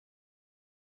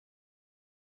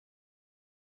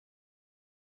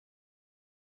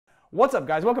What's up,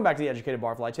 guys? Welcome back to The Educated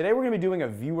Barfly. Today we're going to be doing a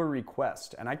viewer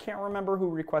request, and I can't remember who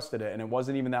requested it, and it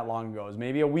wasn't even that long ago. It was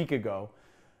maybe a week ago.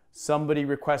 Somebody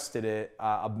requested it,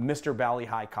 a Mr. Bali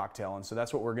Hai cocktail, and so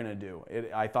that's what we're going to do.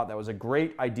 I thought that was a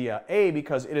great idea, A,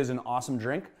 because it is an awesome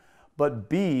drink, but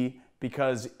B,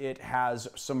 because it has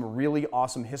some really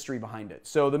awesome history behind it.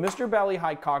 So the Mr. Bali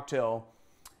Hai cocktail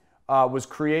was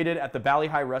created at the Bali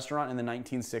Hai restaurant in the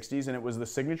 1960s, and it was the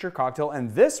signature cocktail,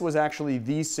 and this was actually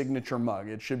the signature mug.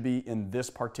 It should be in this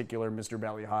particular Mr.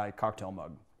 Bali Hai cocktail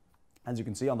mug. As you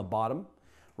can see on the bottom,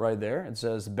 right there, it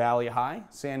says Bali Hai,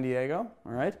 San Diego,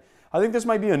 all right? I think this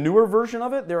might be a newer version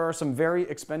of it. There are some very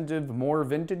expensive, more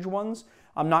vintage ones.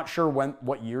 I'm not sure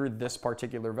what year this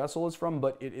particular vessel is from,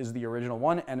 but it is the original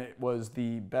one, and it was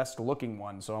the best looking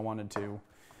one, so I wanted to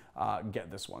get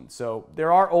this one. So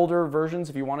there are older versions.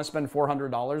 If you want to spend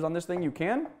 $400 on this thing, you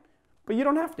can, but you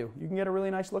don't have to. You can get a really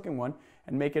nice looking one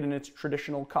and make it in its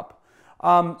traditional cup.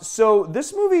 So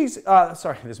this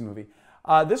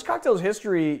cocktail's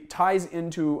history ties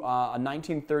into a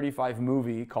 1935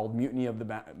 movie called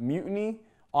Mutiny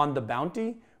on the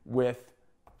Bounty with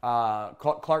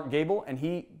Clark Gable, and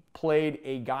he played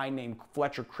a guy named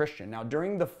Fletcher. Now,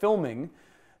 during the filming,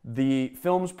 the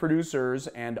film's producers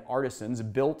and artisans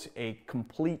built a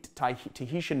complete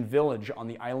Tahitian village on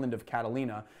the island of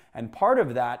Catalina, and part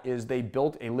of that is they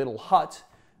built a little hut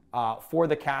for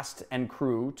the cast and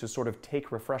crew to sort of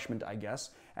take refreshment, I guess,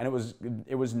 and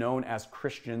it was known as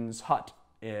Christian's Hut,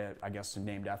 I guess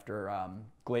named after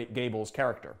Gable's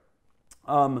character.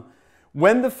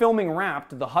 When the filming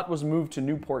wrapped, the hut was moved to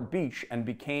Newport Beach and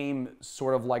became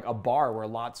sort of like a bar where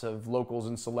lots of locals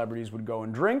and celebrities would go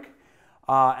and drink.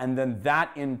 And then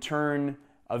that in turn,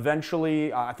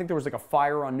 eventually, I think there was like a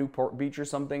fire on Newport Beach or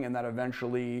something, and that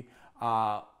eventually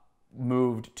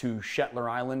moved to Shetler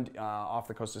Island off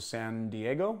the coast of San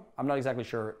Diego. I'm not exactly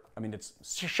sure. I mean, it's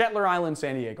Shetler Island,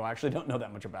 San Diego. I actually don't know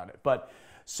that much about it. But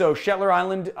so Shetler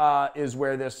Island is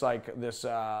where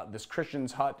this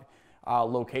Christian's Hut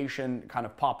location kind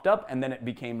of popped up, and then it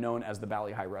became known as the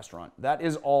Bali Hai restaurant. That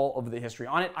is all of the history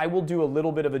on it. I will do a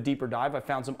little bit of a deeper dive. I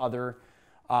found some other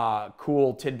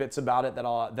cool tidbits about it that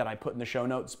I put in the show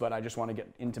notes, but I just want to get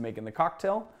into making the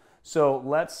cocktail. So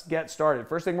let's get started.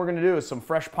 First thing we're going to do is some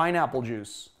fresh pineapple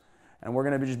juice, and we're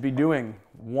going to just be doing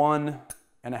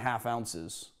 1.5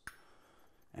 ounces.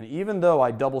 And even though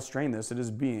I double strain this, it is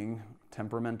being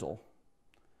temperamental.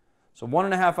 So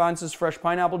 1.5 ounces fresh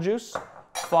pineapple juice,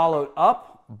 followed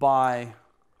up by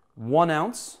 1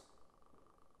 ounce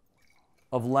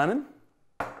of lemon,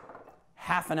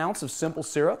 1/2 ounce of simple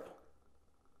syrup.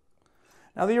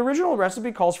 Now, the original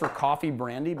recipe calls for coffee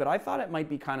brandy, but I thought it might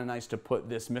be kind of nice to put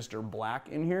this Mr. Black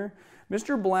in here.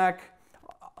 Mr. Black,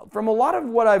 from a lot of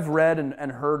what I've read and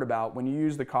heard about, when you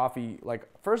use the coffee, like,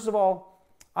 first of all,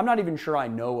 I'm not even sure I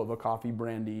know of a coffee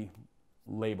brandy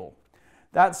label.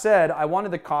 That said, I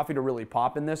wanted the coffee to really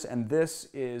pop in this, and this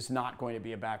is not going to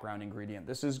be a background ingredient.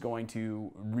 This is going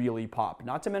to really pop.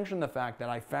 Not to mention the fact that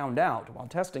I found out while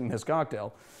testing this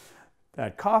cocktail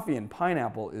that coffee and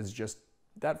pineapple is just,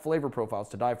 that flavor profile is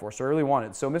to die for, so I really want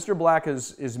it. So Mr. Black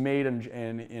is made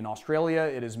in Australia.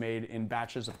 It is made in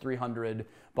batches of 300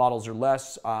 bottles or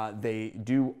less. They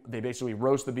basically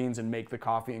roast the beans and make the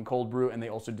coffee and cold brew, and they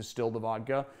also distill the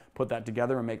vodka, put that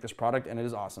together and make this product, and it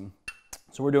is awesome.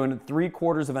 So we're doing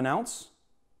 3/4 ounce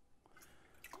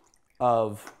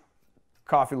of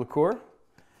coffee liqueur,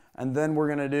 and then we're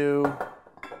gonna do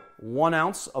 1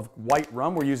 ounce of white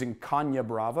rum. We're using Caña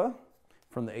Brava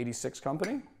from the 86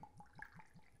 company.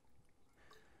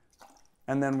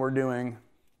 And then we're doing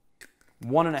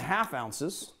 1.5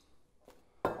 ounces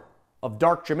of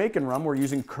dark Jamaican rum. We're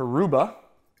using Caruba,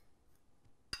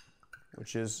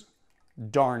 which is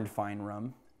darned fine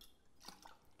rum.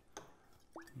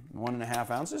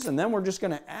 1.5 ounces. And then we're just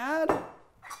going to add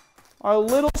our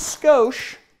little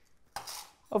skosh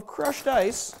of crushed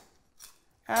ice,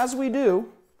 as we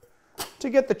do, to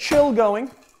get the chill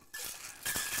going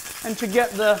and to get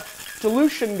the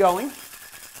dilution going.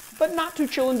 But not to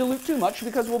chill and dilute too much,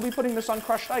 because we'll be putting this on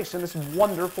crushed ice in this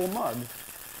wonderful mug.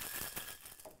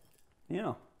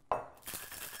 Yeah.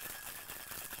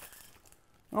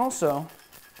 Also,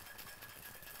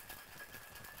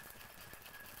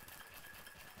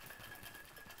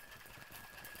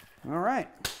 all right,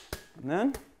 and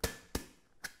then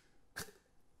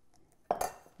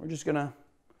we're just gonna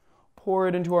pour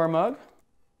it into our mug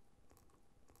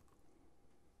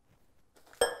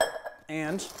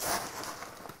and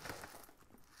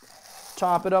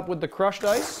top it up with the crushed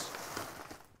ice.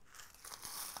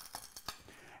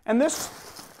 And this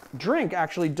drink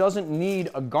actually doesn't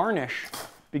need a garnish,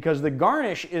 because the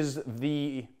garnish is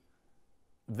the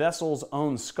vessel's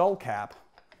own skull cap.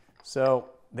 So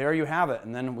there you have it.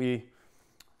 And then we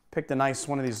picked a nice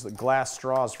one of these glass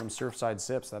straws from Surfside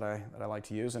Sips that I like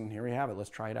to use. And here we have it. Let's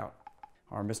try it out.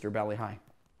 Our Mr. Bali Hai.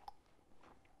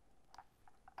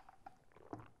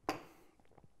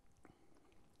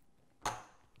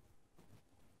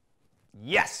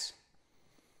 Yes.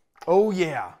 Oh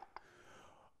yeah.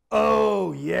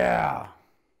 Oh yeah.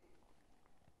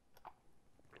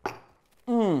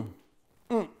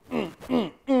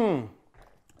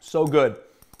 So good.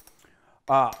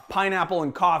 Pineapple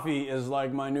and coffee is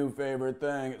like my new favorite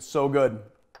thing. It's so good.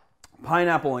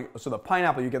 Pineapple, so the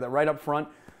pineapple, you get that right up front.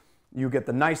 You get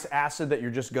the nice acid that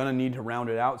you're just gonna need to round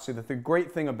it out. So the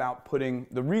great thing about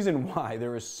the reason why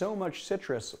there is so much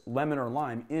citrus, lemon or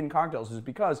lime in cocktails is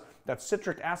because that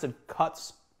citric acid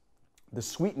cuts the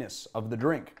sweetness of the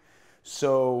drink.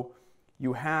 So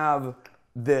you have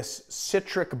this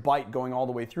citric bite going all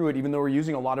the way through it, even though we're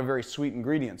using a lot of very sweet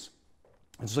ingredients.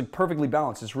 It's like perfectly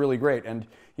balanced. It's really great. And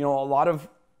you know, a lot of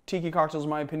tiki cocktails, in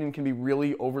my opinion, can be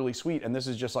really overly sweet, and this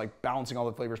is just like balancing all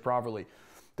the flavors properly.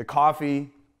 The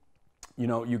coffee, you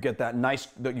know, you get that nice,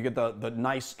 you get the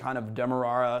nice kind of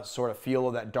Demerara sort of feel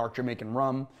of that dark Jamaican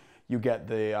rum. You get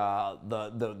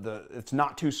it's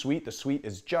not too sweet. The sweet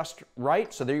is just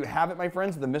right. So there you have it, my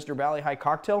friends, the Mr. Bali Hai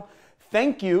cocktail.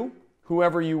 Thank you,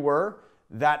 whoever you were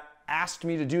that asked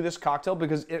me to do this cocktail,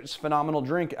 because it's a phenomenal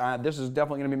drink. This is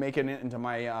definitely going to be making it into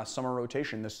my summer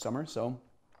rotation this summer. So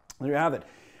there you have it.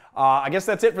 I guess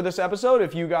that's it for this episode.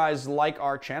 If you guys like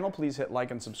our channel, please hit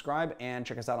like and subscribe, and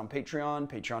check us out on Patreon,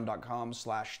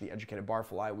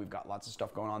 patreon.com/theeducatedbarfly. We've got lots of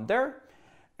stuff going on there.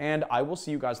 And I will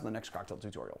see you guys in the next cocktail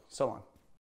tutorial. So long.